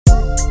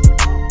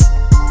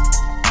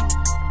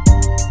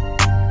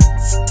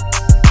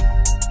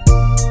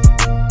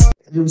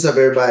What's up,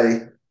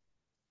 everybody?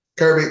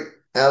 Kirby,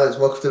 Alex,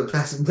 welcome to the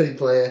Passive Money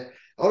Plan.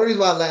 Only reason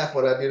why I laugh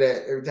when I do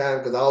that every time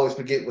because I always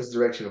forget which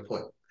direction to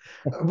point.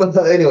 But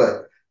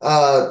anyway,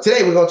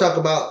 today we're going to talk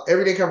about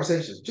everyday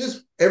conversations,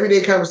 just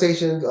everyday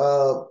conversations.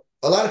 A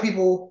lot of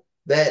people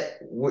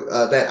that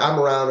I'm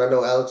around, I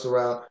know Alex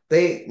around,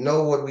 they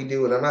know what we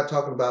do, and I'm not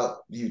talking about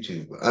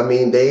YouTube. I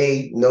mean,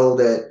 they know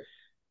that.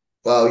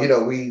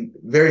 We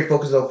very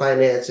focused on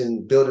finance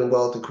and building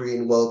wealth and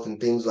creating wealth and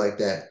things like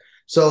that.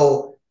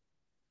 So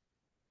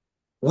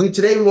we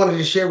wanted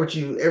to share with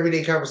you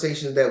everyday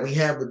conversations that we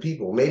have with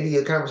people. Maybe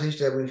a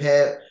conversation that we've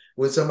had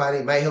with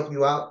somebody might help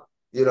you out.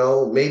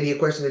 Maybe a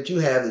question that you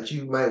have that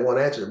you might want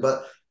to answer.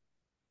 But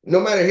no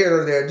matter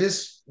here or there,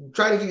 just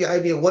trying to give you an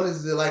idea of what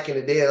is it like in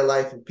the day of the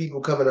life of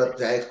people coming up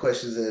to ask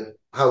questions and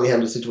how we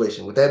handle the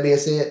situation. With that being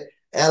said,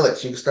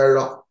 Alex, you can start it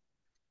off.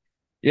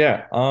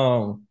 Yeah,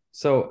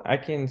 so I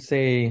can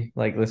say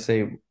like let's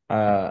say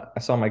I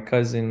saw my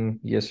cousin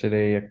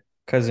yesterday. A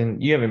cousin,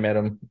 you haven't met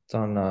him. It's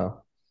on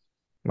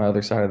my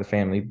other side of the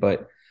family,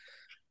 but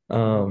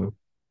um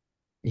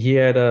he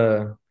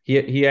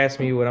asked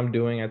me what I'm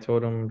doing. I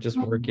told him just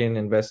working,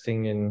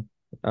 investing in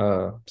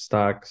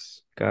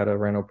stocks, got a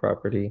rental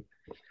property.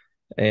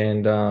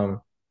 And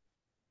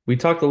we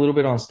talked a little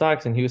bit on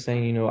stocks and he was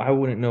saying, I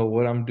wouldn't know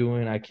what I'm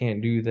doing. I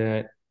can't do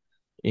that.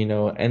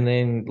 And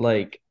then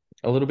like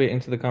a little bit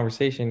into the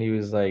conversation, he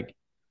was like,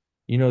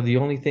 the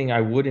only thing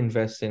I would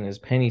invest in is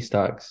penny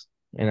stocks.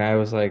 And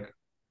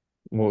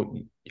well,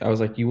 I was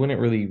like, you wouldn't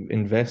really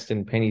invest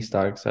in penny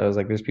stocks. I was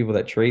like, there's people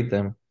that trade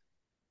them.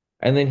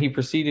 And then he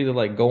proceeded to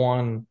like go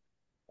on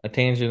a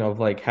tangent of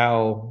like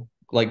how,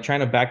 like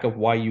trying to back up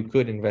why you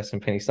could invest in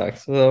penny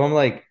stocks. So I'm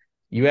like,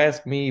 you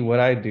ask me what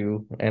I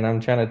do, and I'm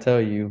trying to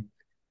tell you,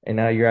 and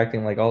now you're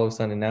acting like all of a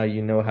sudden now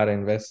you know how to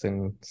invest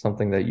in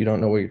something that you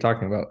don't know what you're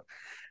talking about.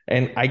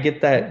 And I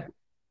get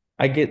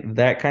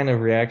that kind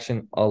of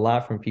reaction a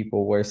lot from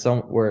people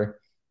where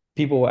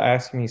people will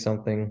ask me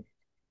something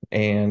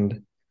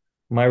and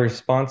my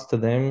response to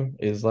them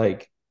is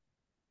like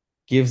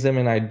gives them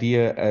an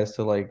idea as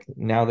to like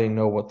now they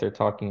know what they're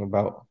talking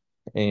about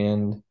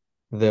and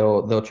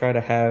they'll try to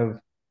have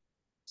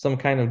some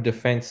kind of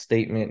defense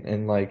statement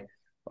and like,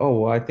 oh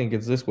well, I think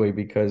it's this way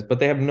because but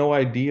they have no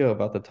idea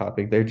about the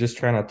topic. They're just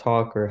trying to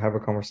talk or have a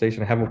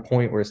conversation, have a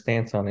point or a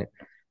stance on it,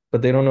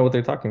 but they don't know what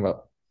they're talking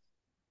about.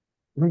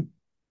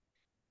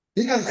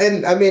 Yeah,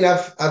 and I mean,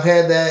 I've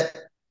had that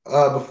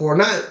before.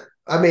 Not,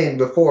 I mean,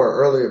 before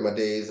earlier in my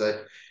days, like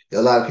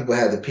a lot of people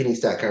had the penny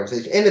stock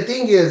conversation. And the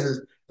thing is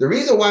the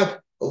reason why.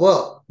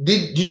 Well,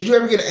 did you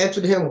ever get an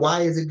answer to him?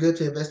 Why is it good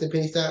to invest in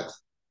penny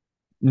stocks?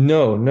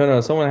 No, no,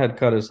 no. Someone had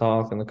cut us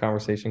off and the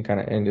conversation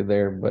kind of ended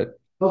there. But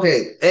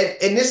Okay,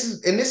 and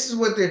this is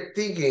what they're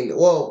thinking.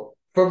 Well,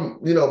 from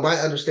my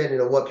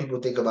understanding of what people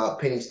think about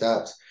penny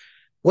stocks,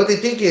 what they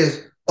think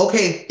is,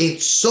 okay,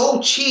 it's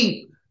so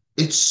cheap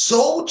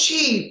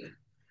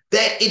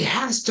that it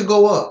has to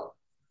go up.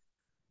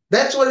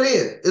 That's what it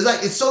is. It's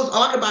like it's so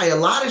I can buy a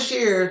lot of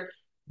shares,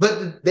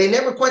 but they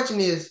never question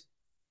is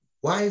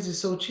why is it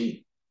so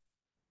cheap?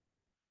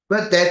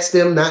 But that's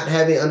them not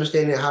having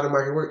understanding how the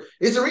market works.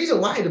 It's the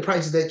reason why the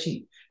price is that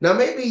cheap. Now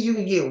maybe you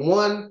can get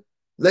one,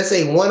 let's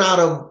say one out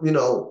of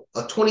a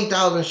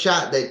 20,000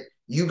 shot that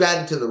you got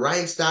into the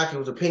right stock. It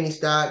was a penny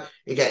stock.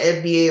 It got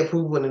FBA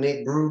approval and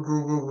it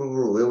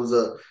grew. It was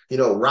a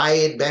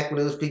riot back when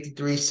it was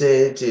 53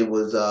 cents. It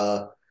was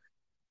a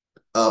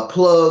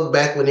plug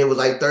back when it was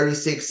like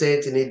 36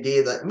 cents and it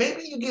did like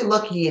maybe you get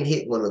lucky and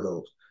hit one of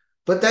those.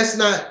 But that's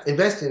not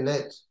investing,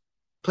 that's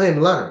playing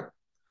the lottery.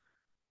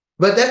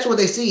 But that's what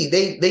they see.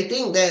 They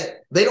think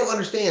that they don't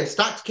understand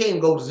stocks can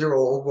go to zero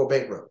or go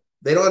bankrupt.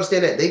 They don't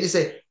understand that. They just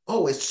say,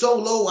 oh, it's so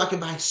low, I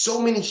can buy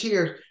so many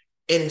shares,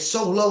 and it's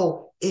so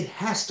low, it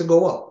has to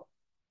go up.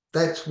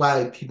 That's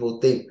why people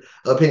think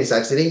of penny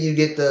stocks. And then you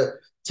get the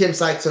Tim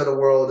Sykes of the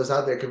world that's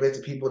out there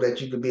convincing people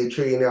that you could be a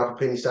trillionaire off of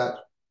penny stocks.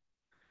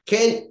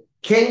 Can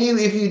you,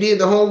 if you did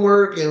the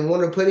homework and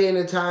want to put in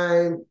the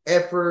time,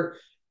 effort,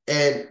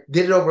 and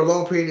did it over a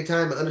long period of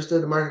time and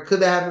understood the market,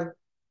 could that happen?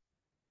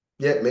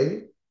 Yeah,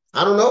 maybe.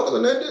 I don't know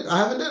because I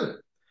haven't done it.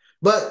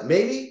 But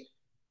maybe.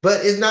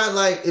 But it's not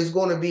like it's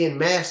going to be in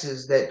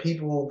masses that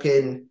people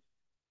can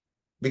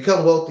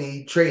become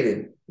wealthy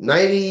trading.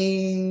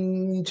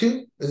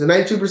 92? Is it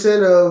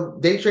 92%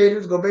 of day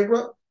traders go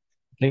bankrupt?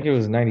 I think it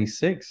was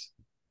 96.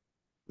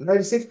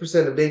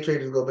 96% of day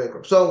traders go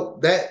bankrupt. So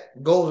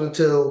that goes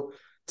into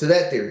to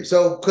that theory.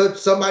 So could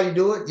somebody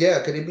do it?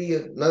 Yeah. Could it be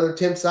another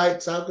 10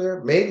 sites out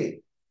there?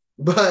 Maybe.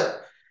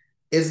 But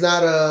it's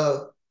not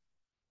a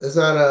it's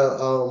not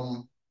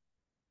a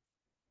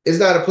it's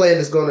not a plan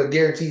that's going to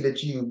guarantee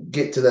that you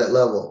get to that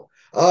level.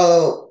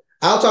 I'll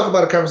talk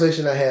about a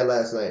conversation I had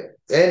last night.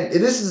 And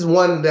this is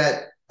one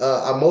that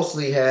I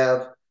mostly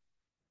have.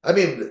 I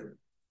mean,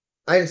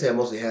 I didn't say I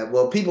mostly have.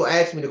 Well, people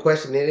ask me the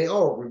question and it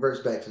all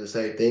reverts back to the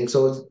same thing.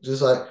 So it's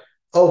just like,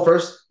 oh,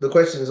 first, the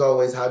question is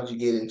always, how did you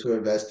get into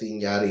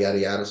investing? Yada, yada,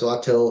 yada. So I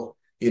tell,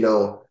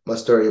 my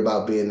story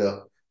about being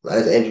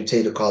as Andrew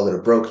Tate called it, a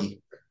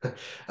brokey.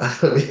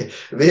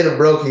 Being a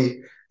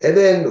brokey. And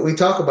then we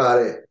talk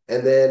about it,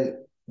 and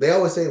then they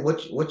always say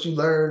what you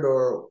learned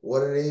or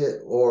what it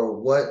is or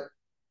what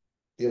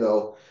you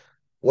know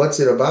what's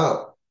it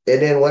about.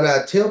 And then when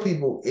I tell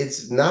people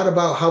it's not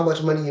about how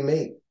much money you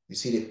make, you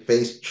see the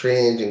face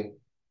trends and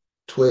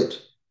Twitch.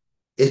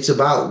 It's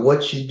about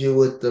what you do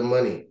with the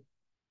money.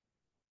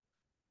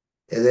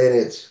 And then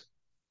it's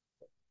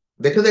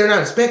because they're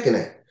not expecting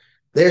that.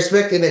 They're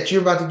expecting that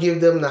you're about to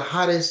give them the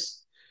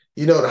hottest,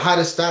 the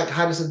hottest stock,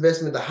 hottest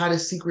investment, the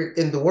hottest secret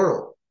in the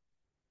world.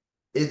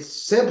 It's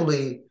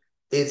simply,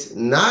 it's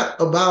not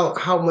about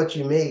how much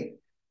you make.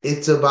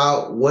 It's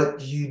about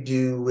what you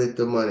do with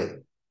the money.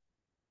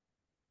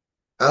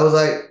 I was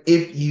like,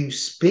 if you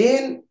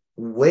spend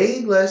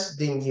way less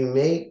than you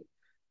make,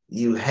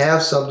 you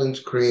have something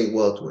to create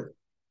wealth with.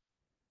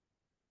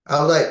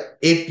 I was like,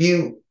 if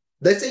you,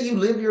 let's say you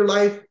live your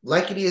life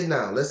like it is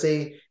now. Let's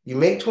say you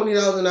make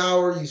 $20 an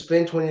hour, you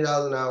spend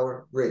 $20 an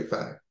hour, great,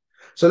 fine.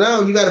 So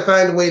now you got to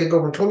find a way to go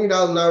from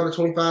 $20 an hour to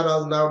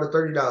 $25 an hour to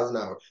 $30 an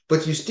hour.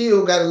 But you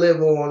still got to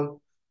live on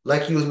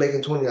like you was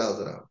making $20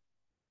 an hour.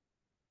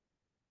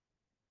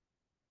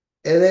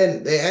 And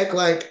then they act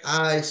like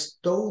I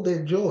stole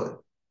their joy.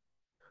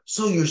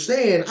 So you're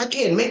saying I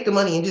can't make the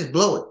money and just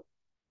blow it.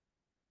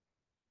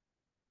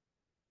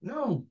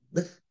 No,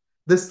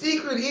 the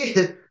secret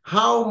is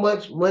how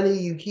much money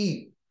you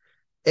keep.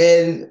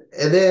 And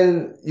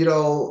then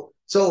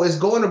so it's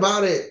going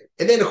about it,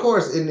 and then of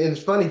course, and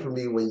it's funny for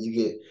me when you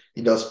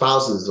get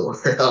spouses or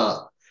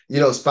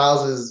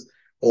spouses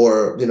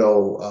or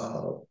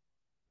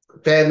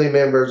family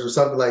members or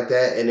something like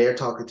that, and they're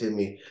talking to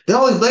me. They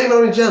always blame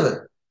on each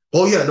other.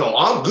 Oh yeah, no,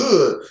 I'm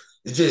good.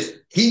 It's just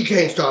he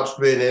can't stop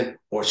spending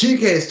or she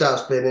can't stop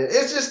spending.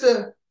 It's just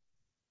I'm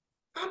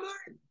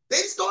like they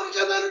just throwing each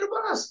other under the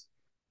bus.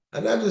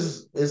 And that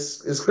just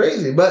it's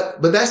crazy.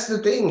 But that's the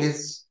thing.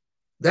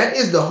 That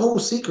is the whole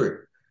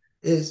secret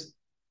is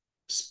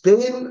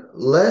spend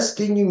less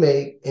than you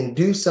make and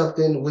do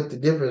something with the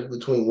difference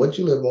between what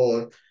you live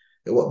on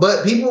and what,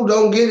 but people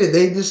don't get it.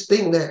 They just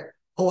think that,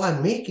 oh, I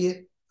make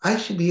it, I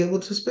should be able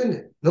to spend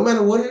it, no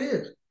matter what it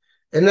is.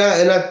 And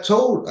I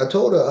told a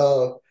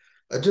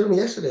gentleman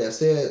yesterday, I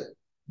said,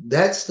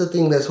 that's the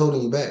thing that's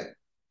holding you back.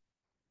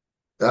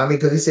 I mean,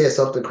 because he said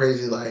something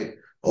crazy like,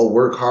 oh,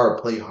 work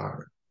hard, play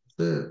hard.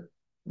 I said,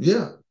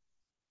 yeah.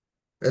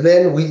 And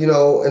then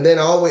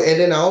I always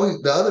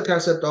the other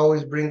concept I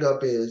always bring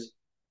up is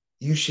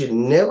you should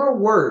never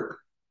work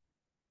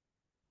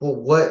for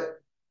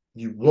what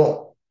you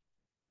want.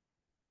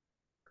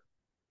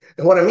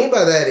 And what I mean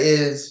by that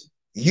is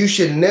you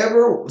should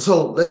never.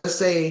 So let's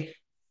say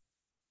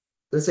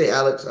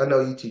Alex, I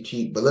know you too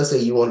cheap, but let's say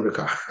you wanted a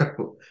car,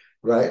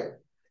 right?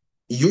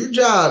 Your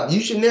job,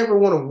 you should never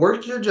want to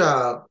work your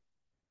job,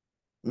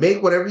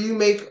 make whatever you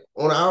make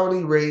on an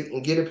hourly rate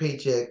and get a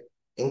paycheck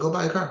and go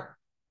buy a car.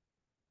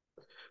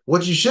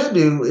 What you should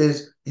do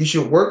is you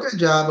should work a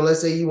job, and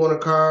let's say you want a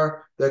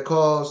car that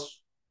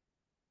costs,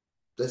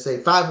 let's say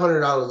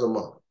 $500 a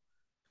month.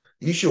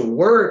 You should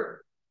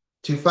work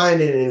to find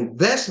an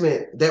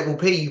investment that will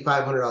pay you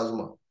 $500 a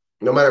month,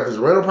 no matter if it's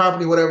rental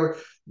property, whatever.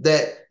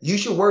 That you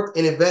should work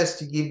and invest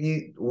to give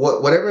you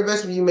whatever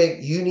investment you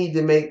make. You need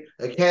to make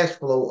a cash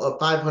flow of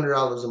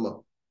 $500 a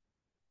month,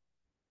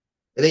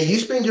 and then you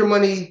spend your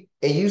money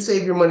and you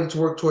save your money to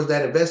work towards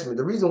that investment.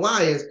 The reason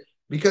why is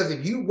because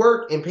if you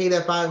work and pay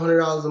that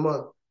 $500 a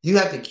month, you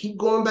have to keep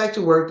going back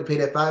to work to pay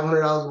that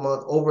 $500 a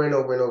month over and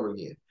over and over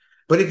again.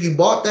 But if you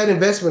bought that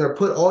investment or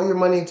put all your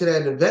money into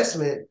that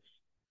investment,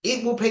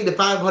 it will pay the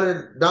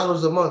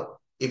 $500 a month.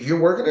 If you're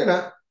working or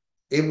not,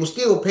 it will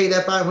still pay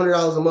that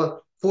 $500 a month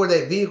for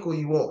that vehicle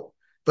you want.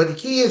 But the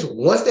key is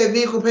once that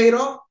vehicle paid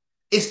off,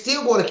 it's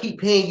still going to keep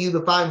paying you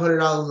the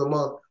 $500 a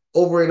month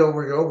over and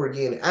over and over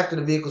again after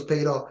the vehicle's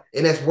paid off.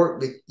 And that's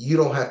work that you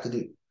don't have to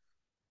do.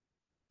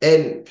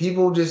 And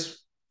people just,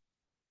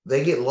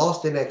 they get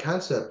lost in that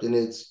concept. And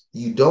it's,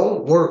 you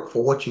don't work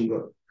for what you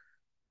want.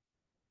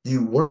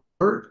 You work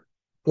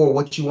for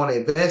what you want to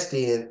invest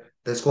in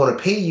that's going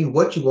to pay you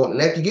what you want.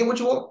 And after you get what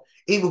you want,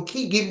 it will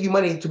keep giving you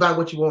money to buy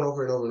what you want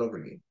over and over and over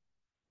again.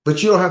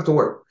 But you don't have to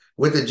work.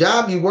 With the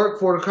job you work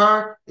for the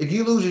car, if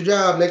you lose your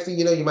job, next thing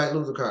you know, you might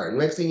lose the car. And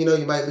next thing you know,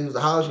 you might lose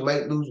the house, you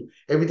might lose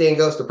everything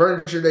else, the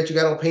furniture that you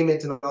got on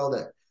payments and all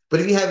that. But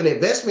if you have an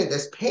investment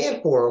that's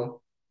paying for them,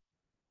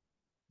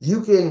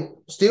 you can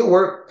still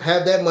work,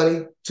 have that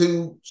money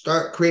to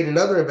start creating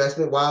another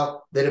investment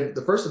while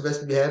the first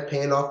investment you have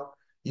paying off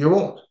your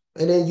own.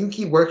 And then you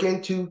keep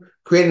working to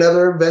create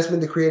another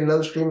investment to create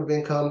another stream of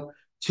income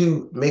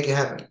to make it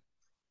happen.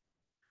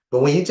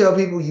 But when you tell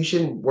people you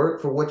shouldn't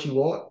work for what you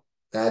want,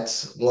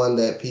 that's one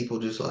that people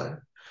just like,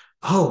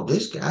 oh,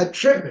 this guy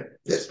tripping.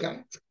 This guy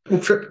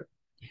tripping.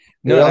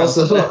 No, and I love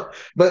that. So,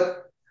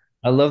 but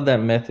I love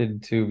that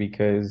method too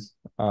because,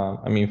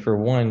 I mean, for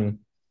one,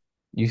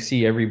 you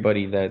see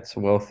everybody that's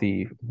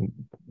wealthy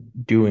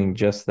doing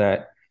just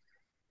that.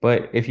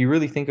 But if you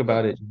really think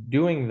about it,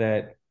 doing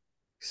that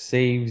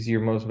saves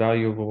your most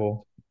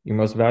valuable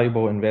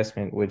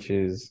investment, which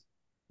is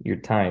your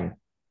time.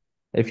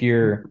 If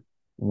you're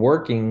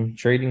working,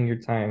 trading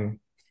your time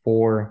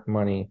for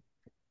money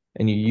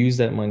and you use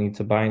that money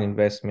to buy an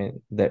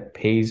investment that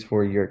pays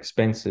for your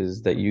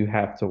expenses that you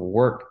have to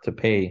work to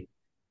pay,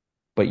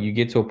 but you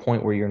get to a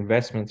point where your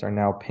investments are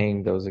now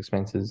paying those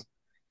expenses.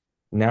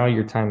 Now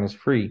your time is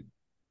free.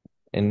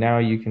 And now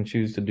you can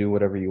choose to do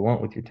whatever you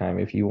want with your time.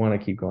 If you want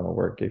to keep going to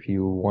work, if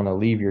you want to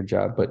leave your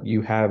job, but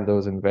you have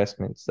those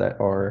investments that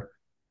are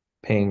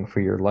paying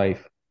for your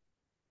life.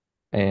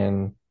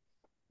 And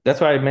that's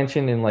why I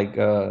mentioned in like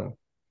a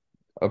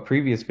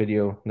previous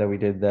video that we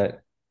did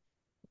that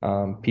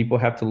people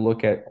have to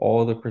look at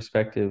all the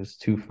perspectives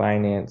to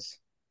finance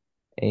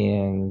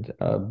and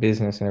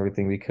business and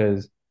everything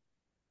because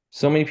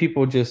so many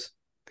people just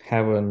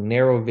have a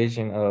narrow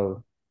vision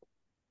of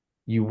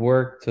you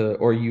work to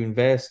or you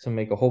invest to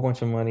make a whole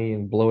bunch of money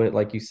and blow it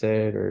like you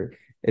said, or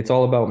it's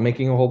all about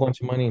making a whole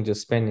bunch of money and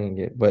just spending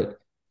it. But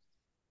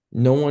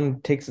no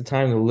one takes the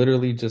time to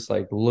literally just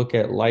like look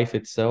at life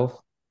itself,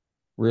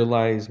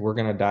 realize we're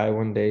gonna die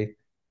one day,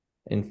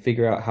 and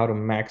figure out how to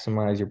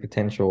maximize your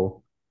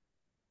potential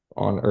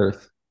on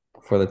Earth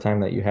for the time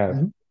that you have.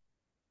 Mhm.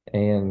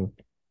 And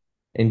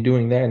in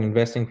doing that and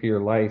investing for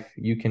your life,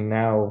 you can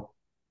now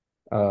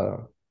uh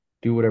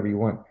do whatever you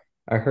want.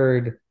 I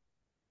heard,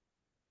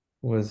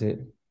 was it?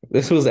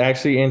 This was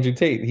actually Andrew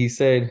Tate. He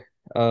said,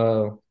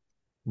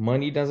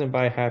 money doesn't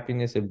buy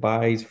happiness, it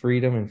buys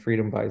freedom, and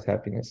freedom buys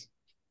happiness.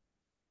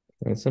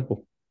 And it's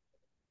simple.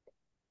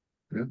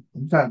 Yeah.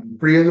 I'm trying to be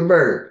free as a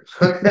bird.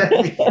 I'm trying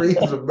to be free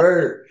as a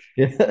bird.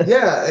 Yeah.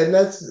 Yeah, and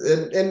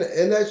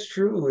and that's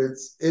true.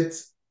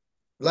 It's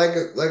like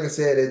I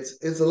said,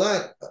 it's a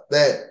lot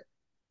that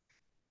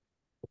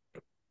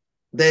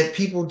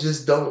people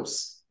just don't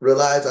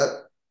realize.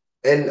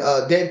 And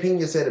Dan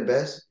Pena said it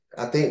best.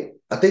 I think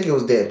it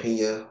was Dan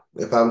Pena.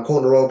 If I'm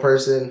quoting the wrong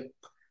person,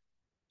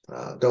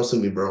 don't sue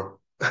me, bro.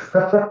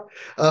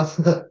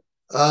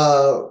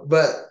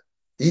 But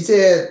he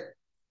said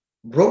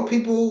broke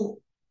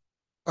people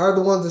are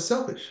the ones that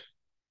selfish.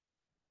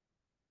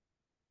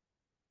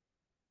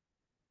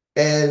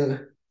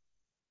 And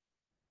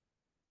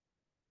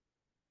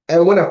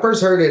when I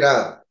first heard it,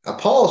 I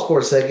paused for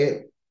a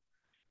second.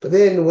 But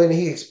then when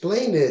he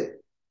explained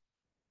it,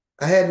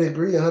 I had to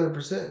agree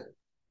 100%. I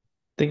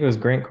think it was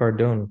Grant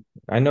Cardone.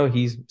 I know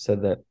he's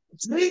said that.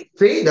 See,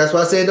 that's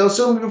why I said don't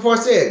sue me before I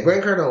said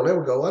Grant Cardone. There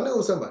we go. I knew it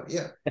was somebody.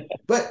 Yeah,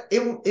 but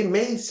it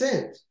made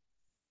sense.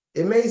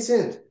 It made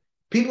sense.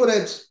 People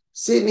that's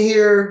sitting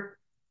here,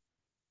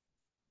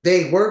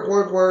 they work,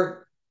 work,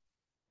 work,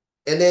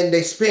 and then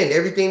they spend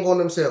everything on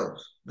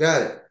themselves.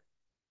 Got it.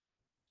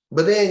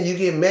 But then you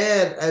get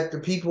mad at the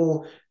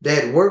people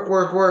that work,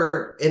 work,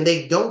 work, and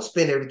they don't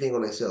spend everything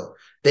on themselves.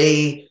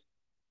 They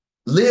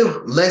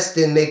live less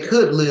than they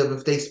could live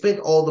if they spent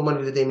all the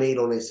money that they made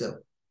on themselves.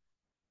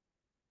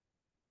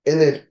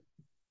 And then,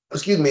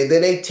 excuse me,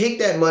 then they take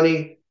that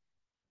money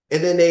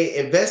and then they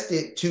invest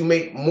it to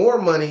make more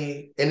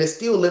money and then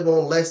still live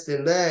on less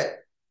than that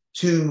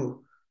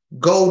to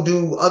go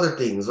do other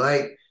things.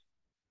 Like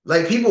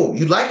people,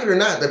 you like it or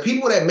not, the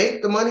people that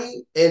make the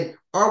money and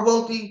are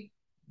wealthy,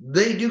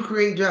 they do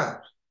create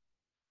jobs.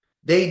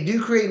 They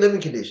do create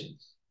living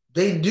conditions.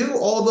 They do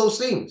all those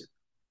things.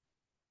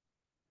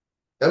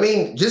 I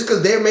mean, just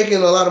because they're making a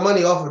lot of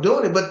money off of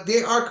doing it, but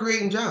they are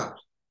creating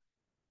jobs.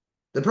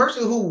 The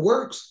person who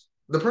works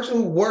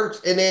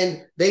and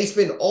then they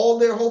spend all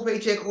their whole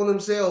paycheck on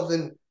themselves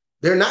and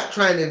they're not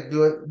trying to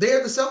do it,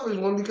 they're the selfish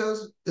one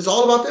because it's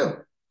all about them.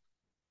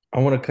 I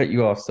want to cut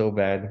you off so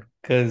bad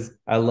because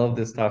I love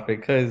this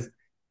topic because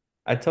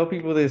I tell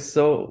people this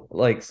so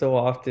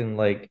often,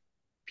 like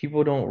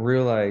people don't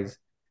realize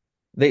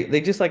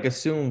they just like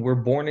assume we're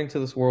born into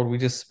this world, we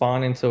just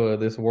spawn into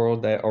this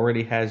world that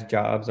already has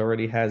jobs,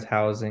 already has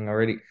housing,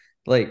 already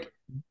like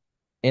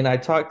and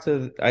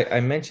I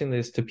mention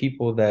this to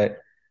people that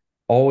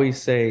always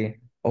say,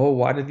 "Oh,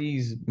 why do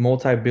these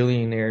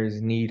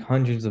multi-billionaires need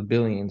hundreds of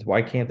billions?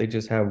 Why can't they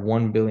just have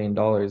 $1 billion?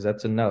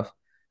 That's enough."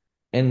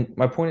 And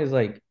my point is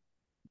like,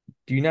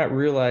 do you not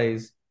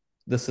realize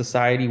the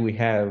society we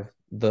have,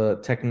 the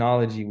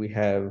technology we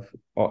have,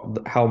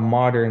 how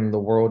modern the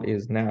world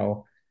is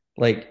now?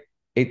 Like,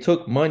 it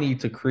took money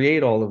to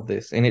create all of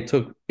this, and it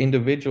took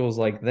individuals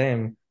like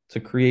them to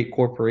create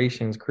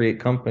corporations, create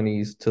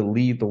companies to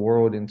lead the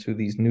world into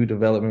these new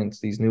developments,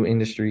 these new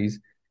industries,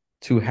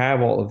 to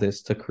have all of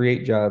this, to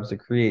create jobs, to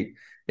create.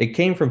 It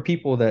came from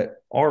people that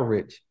are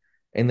rich,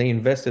 and they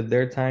invested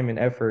their time and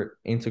effort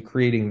into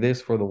creating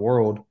this for the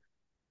world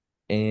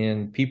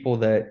and people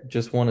that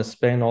just want to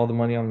spend all the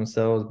money on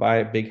themselves, buy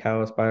a big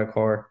house, buy a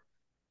car,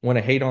 want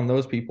to hate on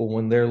those people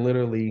when they're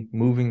literally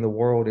moving the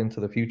world into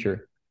the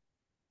future.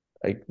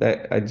 Like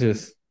that, I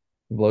just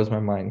blows my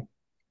mind.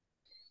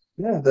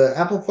 Yeah, the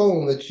Apple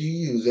phone that you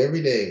use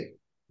every day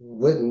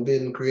wouldn't have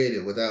been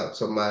created without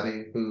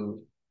somebody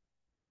who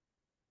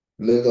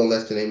lived on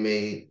less than they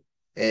made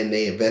and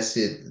they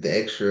invested the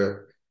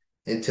extra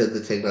into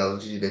the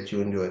technology that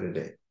you enjoy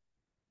today.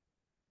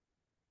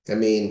 I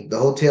mean, the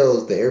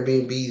hotels, the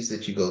Airbnbs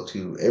that you go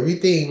to,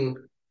 everything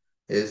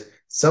is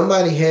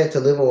somebody had to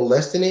live on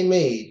less than they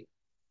made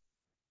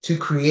to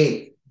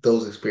create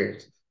those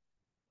experiences.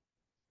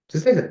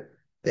 Just think of it.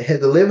 They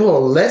had to live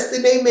on less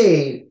than they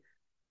made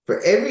for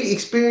every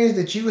experience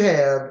that you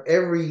have,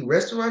 every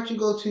restaurant you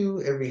go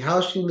to, every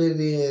house you live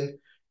in,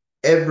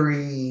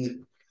 every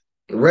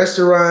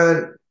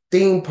restaurant,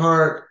 theme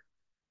park,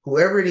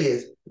 whoever it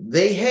is,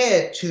 they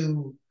had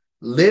to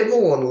live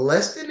on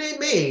less than they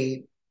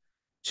made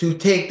to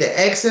take the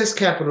excess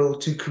capital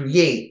to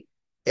create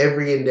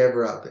every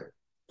endeavor out there.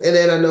 And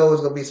then I know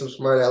there's gonna be some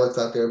smart Alex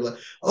out there like,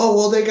 oh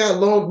well, they got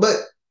loans, but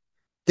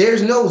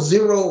there's no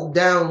zero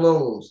down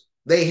loans.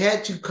 They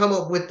had to come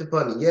up with the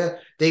funding. Yeah,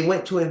 they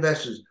went to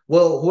investors.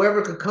 Well,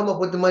 whoever could come up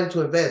with the money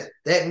to invest,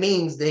 that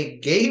means they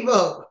gave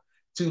up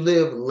to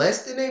live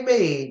less than they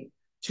made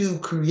to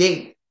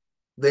create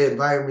the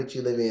environment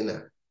you live in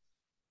now.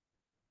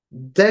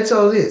 That's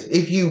all it is.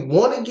 If you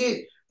want to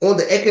get on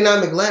the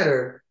economic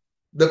ladder,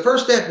 the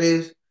first step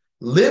is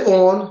live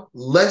on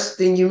less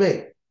than you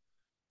make.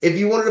 If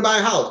you wanted to buy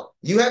a house,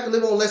 you have to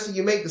live on less than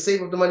you make to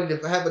save up the money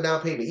to have a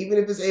down payment, even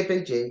if it's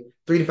FHA,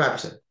 3 to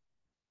 5%.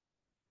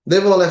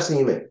 Live on less than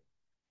you make.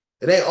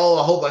 It ain't, oh,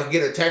 I hope I can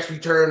get a tax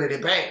return and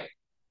then bang.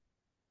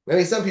 I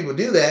mean, some people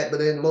do that, but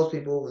then most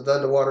people it's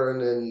underwater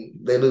and then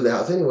they lose the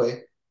house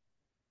anyway.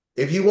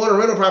 If you want a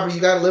rental property,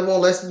 you got to live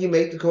on less than you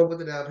make to come up with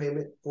the down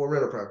payment for a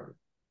rental property.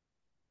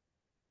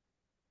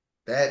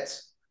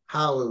 That's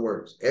how it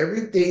works.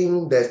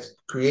 Everything that's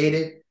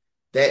created,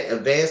 that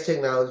advanced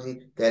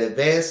technology, that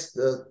advanced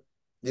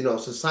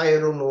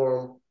societal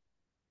norm,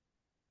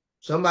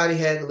 somebody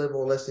had to live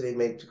on less than they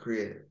make to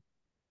create it.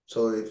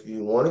 So if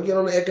you want to get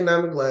on the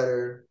economic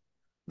ladder,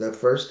 the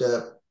first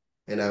step,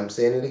 and I'm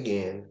saying it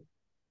again,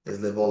 is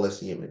live on less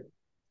than you make.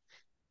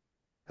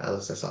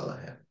 Alice, that's all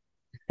I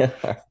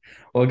have.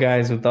 Well,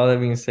 guys, with all that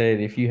being said,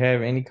 if you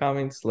have any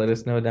comments, let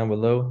us know down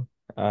below.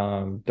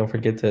 Don't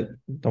forget to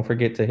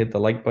hit the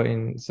like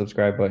button,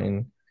 subscribe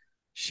button,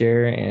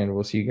 share, and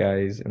we'll see you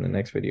guys in the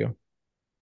next video.